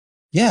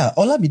Yeah,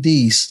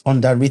 Olamide is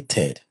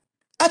underrated.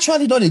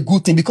 Actually, not a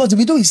good thing because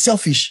Davido is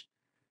selfish.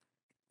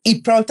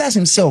 He prioritizes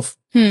himself.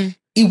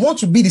 He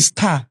wants to be the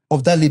star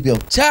of that label.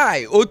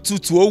 Chai,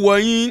 otutu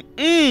owoyin.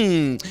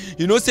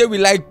 You know, say we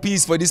like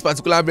peace for this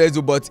particular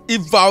video, but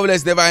if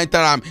violence never enter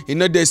am, e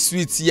no dey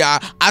sweet, yeah.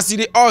 As e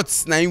dey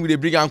hot, na him we dey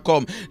bring am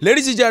come.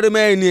 Ladies and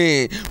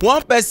gentlemen,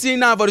 one person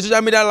now for the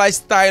social media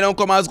lifestyle don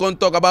come out come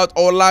talk about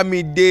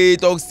Olamide.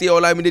 Talk say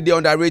Olamide dey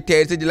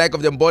underrated. Say the like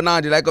of the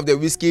Burna, the like of the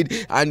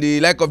Wizkid, and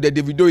the like of the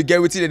Davido. You get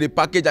wetin dey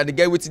package and they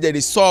get wetin dey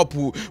sup.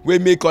 We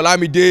make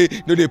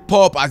Olamide no dey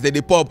pop as they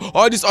dey pop.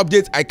 All these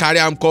updates I carry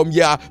am come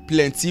here,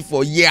 plenty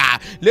for here.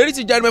 Ladies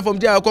and gentlemen, from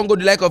there I can go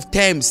the like of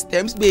Tems,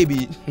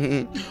 baby.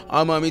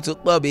 I'm mommy to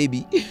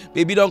baby.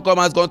 Baby don't come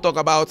out gonna talk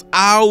about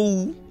how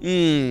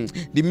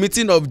the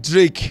meeting of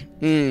Drake,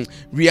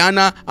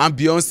 Rihanna and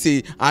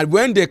Beyonce, and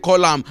when they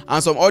call am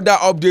and some other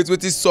updates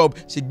with this sub,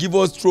 she give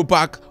us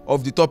throwback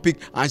of the topic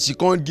and she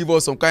can't give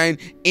us some kind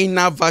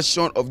inner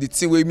version of the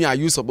thing with me and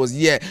you suppose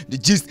the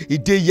gist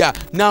it dey here.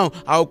 Now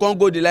I can't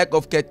go the like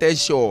of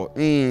k8henshaw.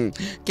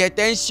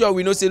 k8henshaw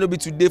we know say no be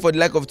today for the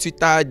like of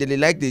Twitter. They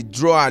like they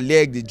draw a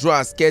leg, they draw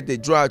a skirt, they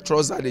draw a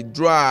trouser, they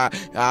draw a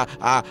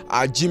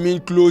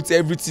gymming clothes,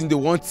 everything they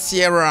want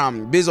tear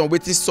am based on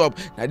wetin sup.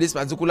 Now this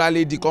particular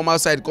lady come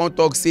outside come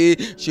talk say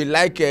she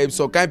like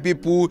some kind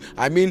people,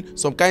 I mean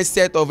some kind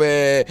set of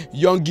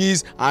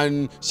youngies,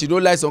 and she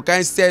don't like some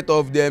kind set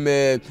of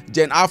them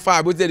Gen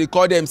Alpha, but they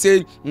call them,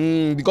 say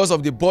because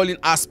of the balling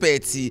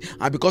aspect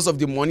and because of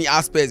the money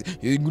aspect.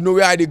 You know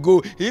where they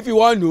go. If you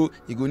want to know,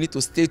 you go need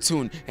to stay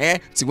tuned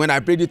till when I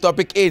bring the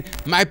topic in.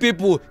 My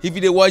people, if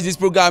you watch this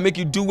program, make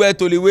you do well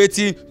to the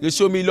waiting. You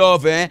show me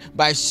love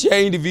by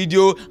sharing the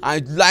video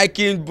and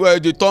liking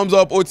the thumbs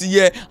up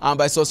OTA, and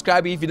by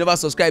subscribing if you never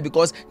subscribe,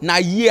 because now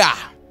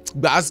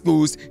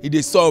Glasgow's in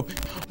the sub.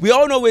 We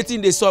all know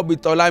wetin dey sub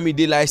with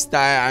Olamide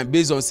lifestyle, and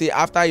based on say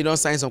after you don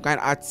sign some kind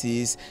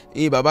artist,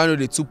 baba no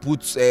dey too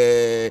put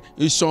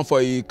vision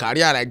for a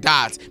career like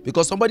that,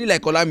 because somebody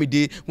like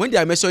Olamide, when they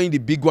are measuring the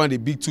big one, the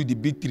big two, the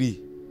big three,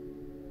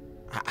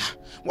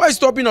 why is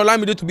stopping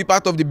Olamide to be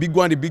part of the big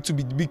one, the big two,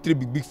 the big three,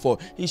 big four?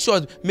 In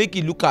short, make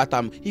it look at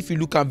if you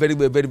look at very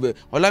well,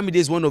 Olamide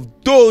is one of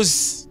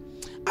those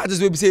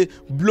artists wey be say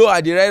blow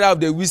at the rider of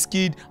the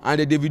Wizkid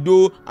and the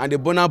Davido and the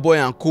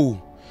burnaboy and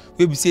co.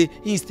 We be say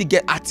he still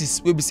get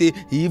artists. We be say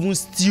he even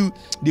still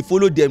they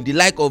follow them, the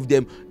like of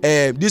them.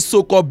 This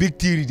so-called big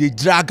theory they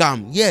drag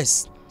them.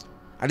 Yes,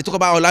 and they talk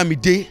about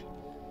Olamide.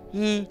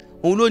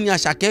 Onlo ni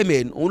Asake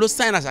men, onlo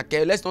sign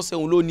Asake. Let's not say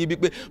onlo ni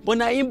big, but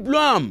na him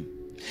blow.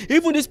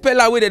 Even this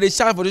pella way that they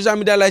shout for social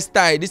media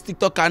lifestyle, this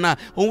TikTok canal.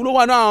 Onlo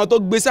wa na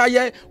talk gbesa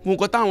ye. Won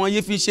kota won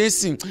ye fi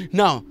sing.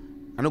 Now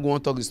I don't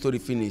want to talk the story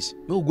finish.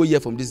 We'll go here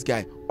from this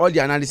guy. All the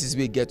analysis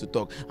we get to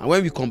talk. And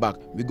when we come back,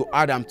 we go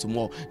add them to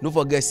more. Don't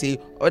forget, say,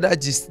 other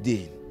gist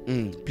day.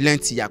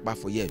 Plenty yakpa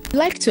for you. I'd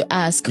like to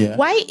ask,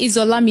 why is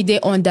Olamide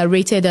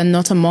underrated and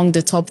not among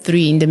the top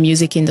 3 in the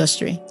music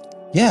industry?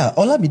 Yeah,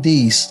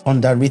 Olamide is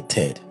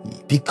underrated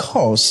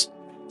because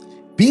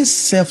being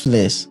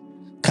selfless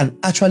can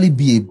actually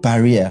be a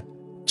barrier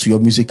to your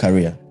music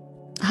career.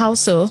 How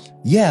so?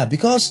 Yeah,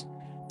 because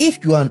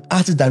if you are an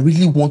artist that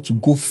really wants to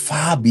go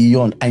far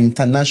beyond and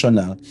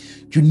international,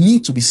 you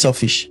need to be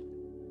selfish.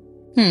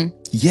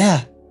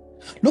 Yeah.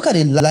 Look at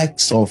the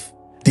likes of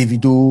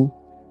Davido,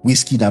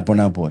 Wizkid, and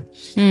burnaboy.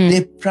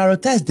 They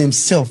prioritize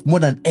themselves more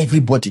than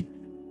everybody.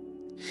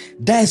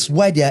 That is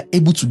why they are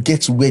able to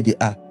get to where they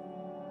are.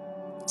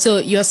 So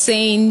you're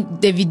saying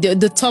Davido,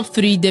 the top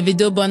 3,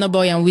 Davido,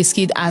 burnaboy, and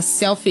Wizkid, are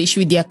selfish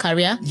with their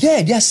career?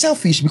 Yeah, they are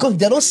selfish because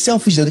they're not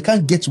selfish that they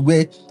can't get to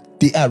where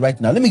they are right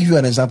now. Let me give you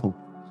an example.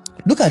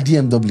 Look at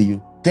BMW.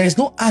 There is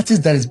no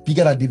artist that is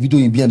bigger than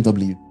Davido in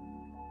BMW.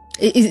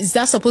 Is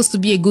that supposed to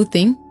be a good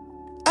thing?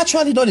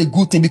 Actually, not a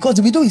good thing, because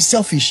Davido is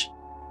selfish.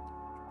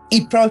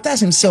 He prioritizes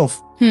himself.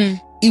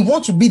 He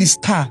wants to be the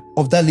star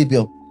of that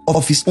label,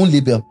 of his own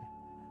label.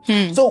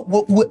 So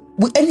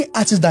with any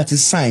artist that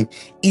is signed,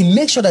 he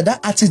makes sure that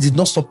that artist did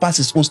not surpass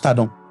his own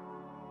stardom.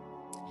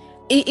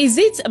 Is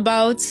it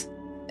about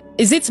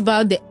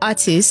the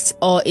artist,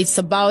 or it's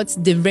about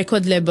the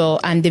record label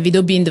and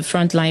Davido being the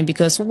front line?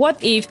 Because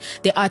what if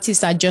the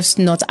artists are just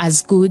not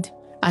as good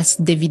as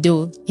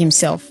Davido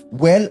himself?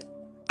 Well,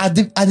 at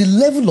the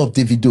level of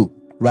Davido,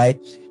 right?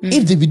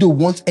 If Davido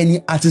wants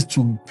any artist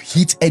to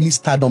hit any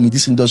stardom in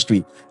this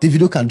industry,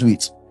 Davido can do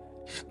it.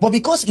 But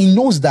because he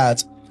knows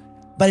that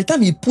by the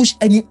time he push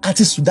any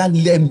artist to that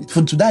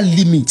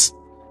limit,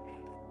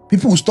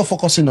 people will stop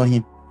focusing on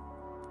him.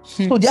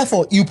 So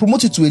therefore, you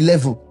promote it to a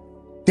level,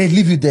 they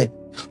leave you there.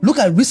 Look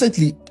at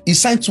recently, he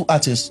signed 2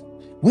 artists.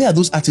 Where are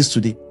those artists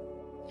today?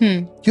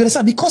 You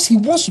understand? Because he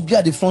wants to be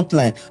at the front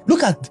line.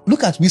 Look at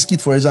Wizkid,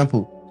 for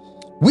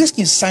example.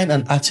 Wizkid signed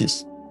an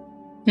artist,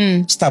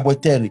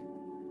 Starboy Terry,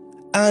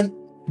 and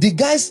the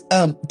guys,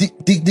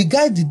 the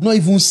guy did not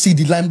even see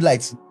the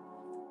limelight.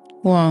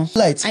 Wow.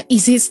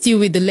 Is he still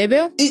with the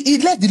label? He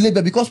left the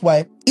label because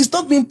why? It's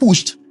not being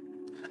pushed.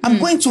 I'm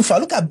going too far.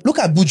 Look at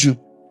Buju.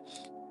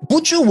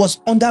 Buju was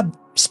under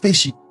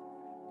Spaceship.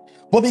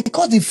 But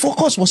because the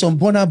focus was on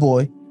Burna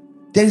Boy,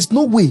 there is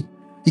no way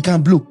he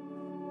can blow.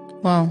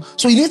 Wow.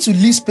 So you need to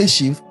leave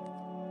spaceship.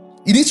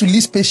 You need to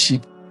leave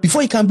spaceship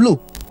before you can blow.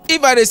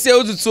 If I dey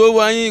say to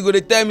one, you go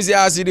to Tems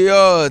as it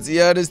hot.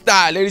 You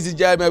understand, ladies and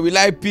gentlemen, we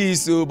like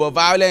peace, but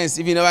violence,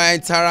 if you never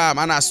enter am,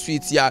 and a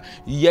sweet, yeah,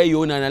 you hear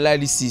your own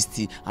analysis.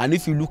 And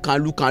if you look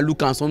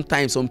and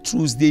sometimes some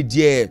truths they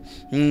there.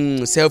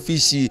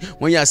 Selfish.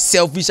 When you are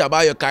selfish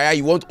about your career,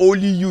 you want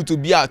only you to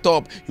be at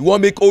top. You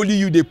want make only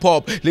you the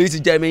pop. Ladies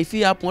and gentlemen, if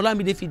you happen,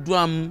 Olamide if you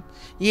do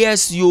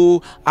yes, you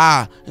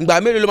but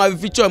maybe my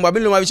feature,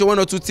 one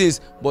or two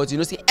things, but you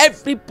know, see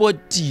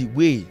everybody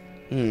way.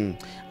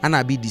 And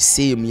I be the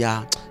same,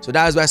 yeah. So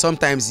that's why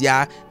sometimes,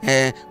 yeah,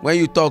 when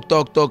you talk,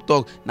 now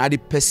the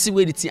person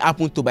where the thing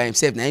happen to by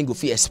himself, now he go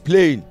fit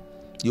explain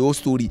the whole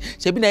story.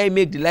 Shebi na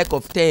make the like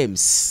of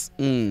Tems.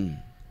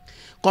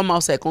 Come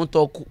outside, come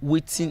talk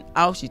waiting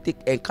how she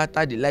take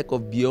encounter the like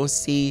of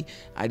Beyonce.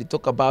 I dey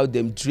talk about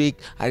them Drake.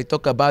 I dey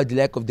talk about the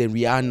like of them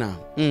Rihanna.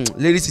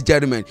 Ladies and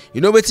gentlemen, you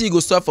know wetin you go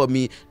stop for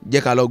me?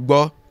 Jẹ́ ká lọ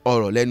gbọ́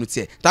ọ̀rọ̀ lẹ́nu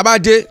tiẹ̀.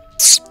 Tabade,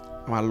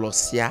 ma lọ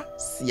sia.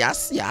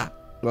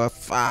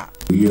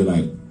 You're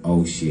like,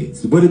 oh shit.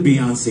 So what did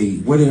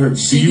Beyonce? What did her?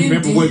 Do you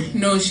remember what?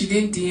 No, she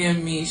didn't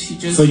DM me. She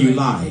just. So you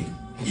lied.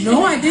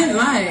 No, I didn't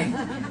lie.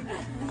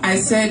 I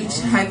said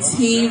her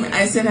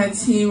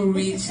team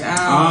reached out.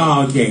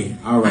 Oh, okay,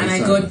 all right. And I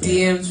got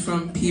DMs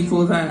from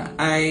people that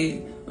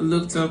I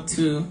looked up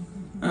to.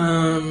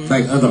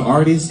 Like other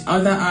artists.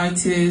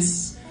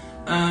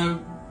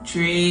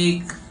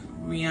 Drake,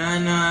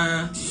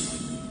 Rihanna.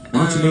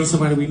 Why don't you name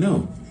somebody we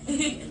know?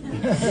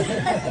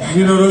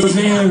 You know what I'm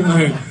saying?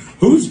 Like,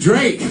 who's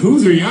Drake?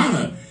 Who's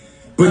Rihanna?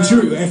 But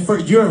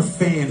you're a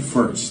fan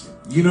first.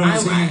 You know what I'm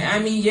saying? I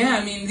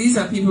mean, these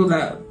are people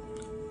that,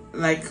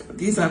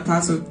 these are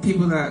parts of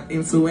people that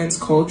influence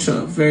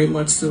culture very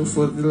much so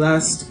for the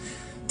last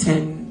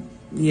 10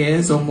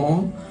 years or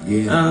more.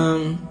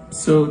 Yeah.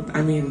 So,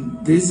 I mean,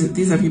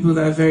 these are people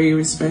that are very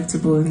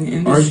respectable in the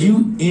industry. Are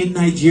you in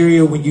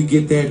Nigeria when you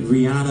get that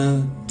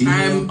Rihanna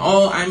DM?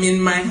 I'm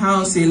in my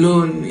house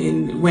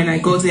alone when I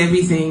got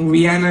everything.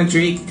 Rihanna,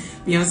 Drake,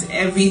 Beyonce,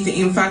 everything.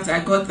 In fact, I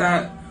got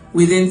that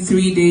within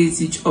 3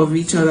 days of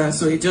each other.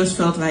 So it just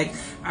felt like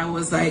I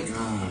was like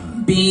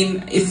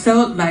it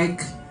felt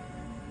like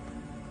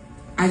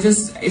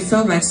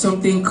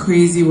something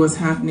crazy was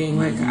happening.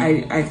 Like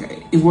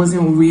it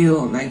wasn't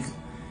real. Like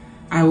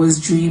I was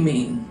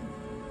dreaming.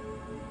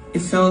 It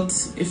felt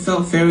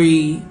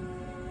very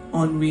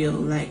unreal.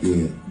 Like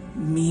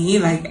me,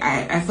 like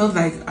I felt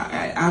like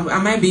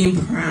am I being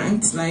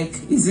pranked?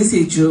 Like, is this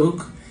a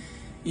joke?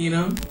 You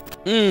know?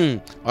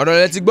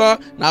 Let's go.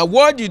 Now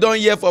what you don't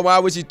hear from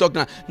her when she talk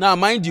now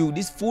mind you,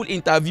 this full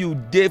interview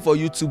there for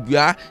YouTube,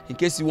 yeah, in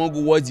case you want to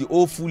go watch the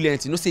whole full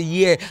length. You know, say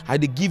yeah, I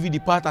dey give you the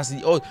part as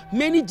the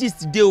many gist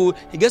today. You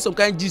get some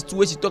kind of gist too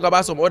where she talk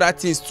about some other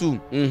things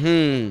too.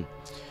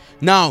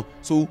 Now,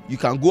 so you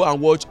can go and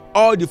watch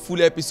all the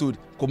full episode.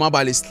 Come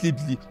on,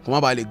 sleeply. Come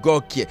on,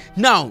 go care.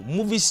 Now,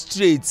 moving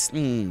straight.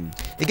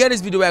 Again,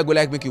 this video where I go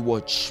like make you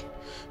watch.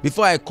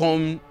 Before I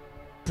come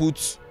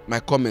put my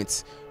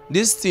comments,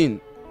 this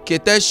thing,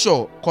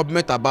 k8henshaw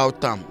comment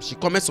about she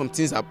comment some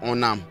things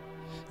on am.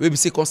 Maybe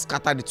say come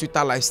scatter the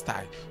Twitter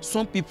lifestyle.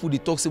 Some people they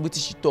talk say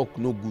wetin she talk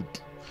no good.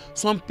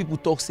 Some people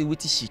talk say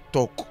wetin she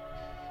talk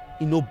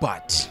no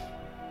bad.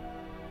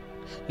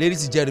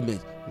 Ladies and gentlemen,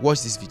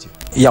 watch this video.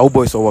 Yahoo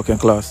boys or working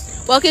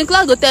class? Working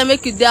class go tell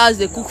make you dey house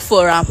dey cook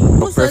for am.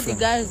 Most of the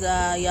guys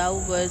are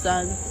Yahoo boys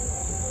and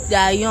they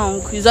are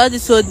young. It's all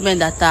these old men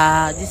that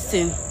are this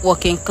thing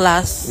working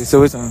class.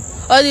 So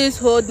all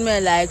these old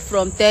men like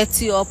from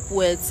 30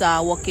 upwards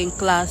are working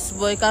class.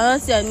 But you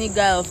cannot see any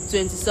guy of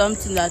 20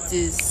 something that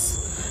is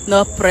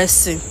not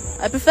pressing.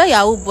 I prefer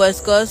Yahoo boys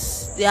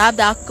because they have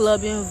that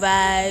clubbing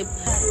vibe.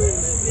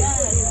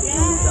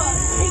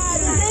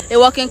 A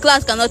working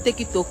class cannot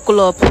take it to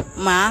club,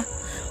 ma.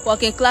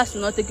 Working class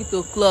will not take it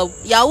to club.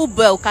 Yahoo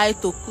boy will carry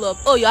it to club.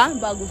 Oh, your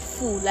handbag will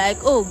full. Like,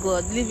 oh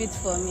God, leave it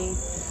for me.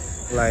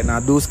 Like now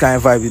those kind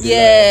of vibe.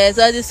 Yes,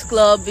 all this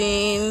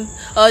clubbing,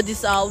 all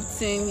this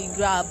outing, you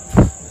grab.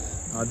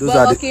 But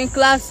working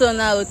class so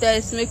now will tell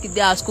you make you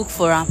dey house cook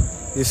for am.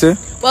 You see?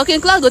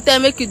 Working class go tell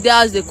make you dey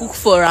house dey cook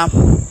for am.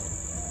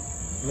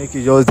 Make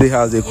you just dey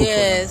house dey cook.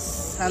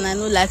 Yes, and I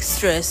no like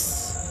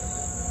stress.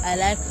 I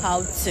like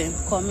outing,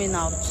 coming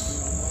out,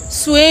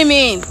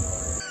 swimming.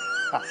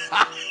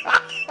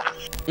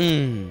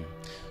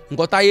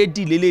 Ngotaye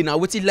di lele na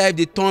wetin life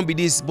dey turn be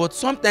this, but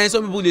sometimes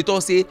some people dey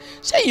talk say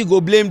shey you go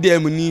blame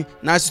them ni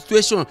na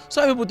situation.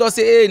 Some people talk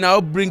say hey na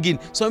upbringing.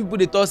 Some people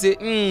dey talk say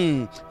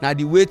na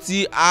the way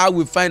how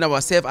we find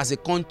ourselves as a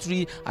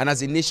country and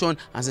as a nation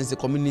and as a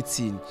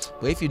community.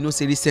 But if you know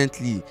say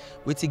recently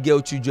wetin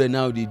girl children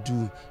now dey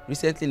do,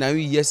 recently na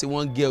we hear say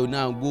one girl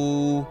now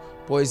go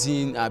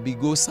poison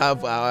go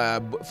serve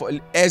for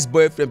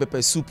ex-boyfriend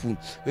pepper soup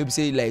wey be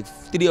say like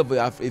 3 of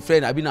a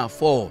friend abi na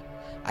 4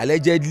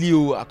 allegedly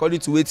according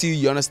to wetin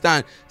you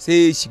understand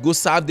say she go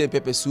serve them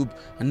pepper soup,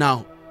 and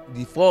now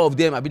the 4 of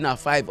them abi na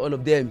 5, all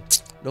of them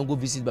don go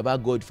visit baba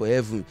God for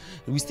heaven.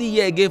 We still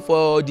hear again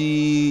for the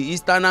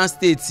eastern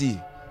states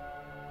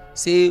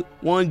say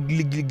one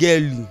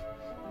girl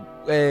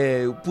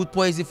put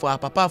poison for her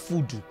papa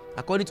food.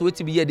 According to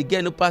wetin be here, the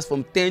girl no pass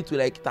from 10 to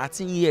like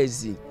 13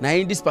 years. Na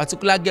in this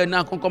particular girl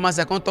now come as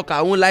I come talk her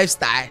own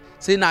lifestyle,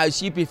 say na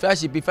she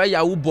prefer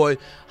yahoo boy.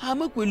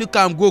 Make we look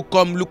am go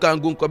come, look am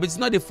go come. It's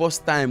not the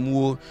first time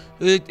o.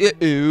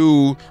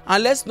 And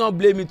let's not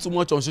blame it too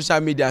much on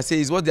social media. Say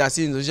it's what they are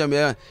seeing on social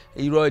media.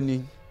 Irọ́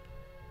ni.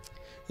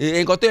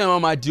 Nǹkan tó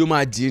yẹn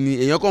máa di ni.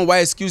 Èèyàn kan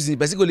wá excuse ni,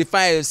 person go dey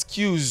find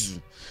excuse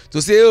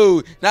to say,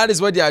 oh, that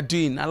is what they are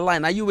doing. Na lie.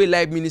 Na you wey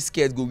like mini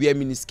skirt go wear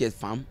mini skirt,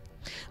 fam.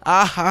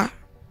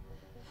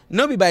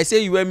 No be by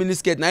say you wear mini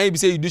skirt, now you be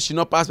say you do should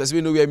not pass person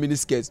wey no wear mini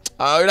skirt.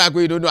 Like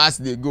you don't know as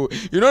they go.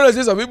 You know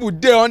say some people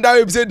dey under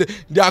way be say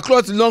their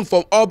cloth long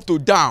from up to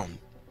down.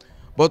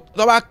 But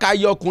tọ́ba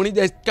carry ọkùnrin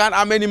just count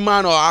how many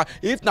man or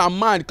if na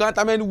man count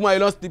how many woman you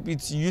don sleep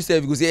with you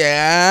sef you go say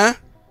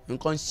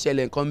nǹkan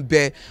ṣẹlẹ̀ nǹkan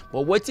bẹ́ẹ̀.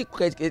 But wetin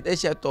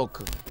k8henshaw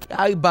talk,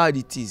 how bad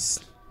it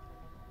is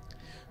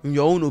in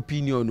your own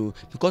opinion,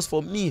 because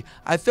for me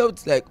I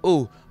felt like,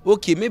 oh,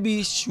 okay,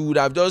 maybe she would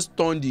have just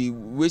turned the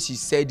way she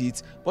said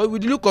it, but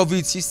with the look of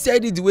it, she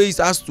said it the way it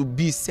has to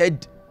be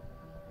said.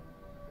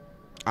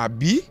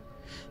 Abi?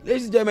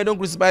 Ladies and gentlemen, don't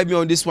crucify me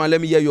on this one. Let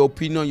me hear your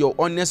opinion, your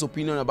honest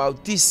opinion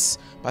about this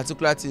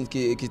particular thing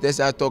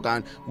k8henshaw talk,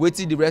 and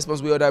wetin the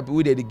response wey other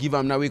people dey give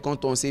am now. We come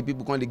turn say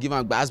people come dey give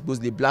am gbas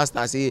dey blast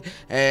her say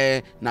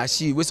na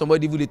she wey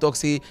somebody even dey talk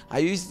say, are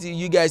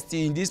you guys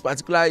still in this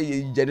particular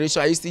generation,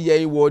 are you still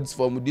hearing words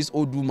from this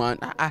old woman?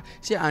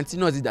 Ṣé àǹtí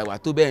náà ti dàgbà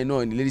tó bẹ́ẹ̀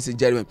náà ni, ladies and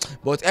gentlemen?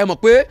 But ẹ mọ̀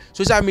pé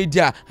social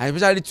media and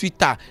especially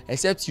Twitter,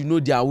 except you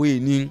know their way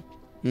ni.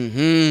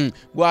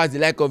 Go as the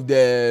like of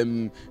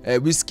the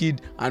Wizkid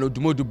and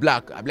Odumodu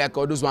Black. I like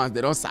all those ones, they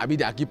don't sabi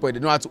their key point,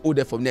 they know how to hold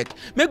them from neck.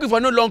 Make me for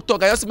no long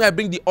talk, I just may I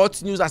bring the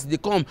hot news as they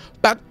come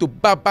back to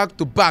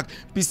back.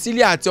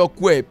 Priscilla at your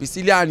quay,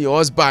 Priscilla and your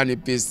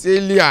husband,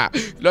 Priscilla.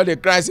 Lord they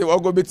cry say,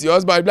 what go meet your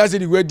husband? Let's say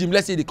the wedding,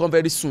 let's say they come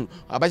very soon.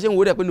 Abashe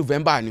we dey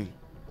November ni.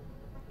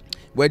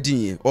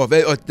 Wedding or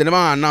they never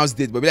announce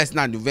date, but let's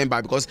not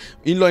November because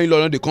in-law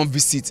no dey come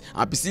visit,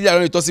 and Priscilla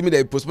don't talk to me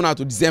they postpone her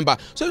to December.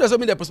 So that's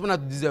something they postpone her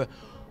to December.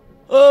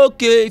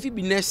 Okay, if it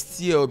be next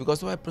year,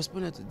 because why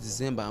postpone it to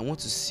December? I want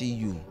to see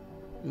you.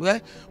 Well,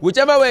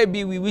 whichever way it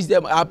be, we wish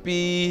them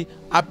happy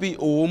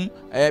home.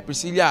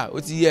 Priscilla,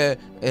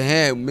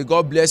 may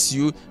God bless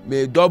you.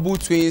 May double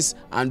twins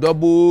and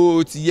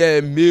double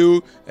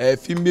male,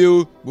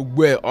 female,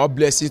 all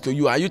blessings to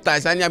you. Are you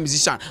Tanzania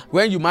musician?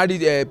 When you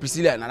married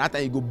Priscilla, and that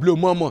time you go blow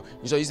more.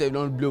 You sure you say you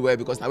don't blow well,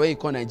 because now when you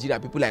call Nigeria,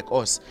 people like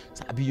us,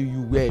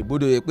 you well,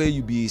 both the way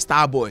you be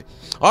star boy.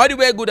 All the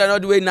way good and all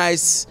the way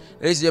nice.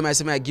 Ladies and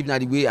gentlemen, I give now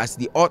the way as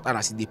the art and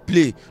as the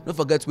play. Don't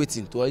forget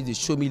waiting to always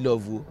show me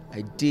love.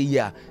 I dare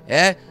here.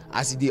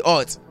 As the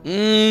art,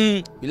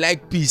 we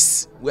like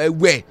peace, well,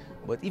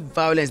 but if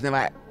violence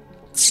never,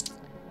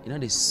 you know,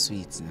 the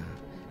sweet now.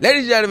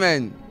 Ladies and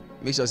gentlemen,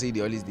 make sure say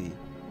the always day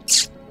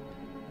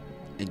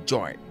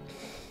enjoy.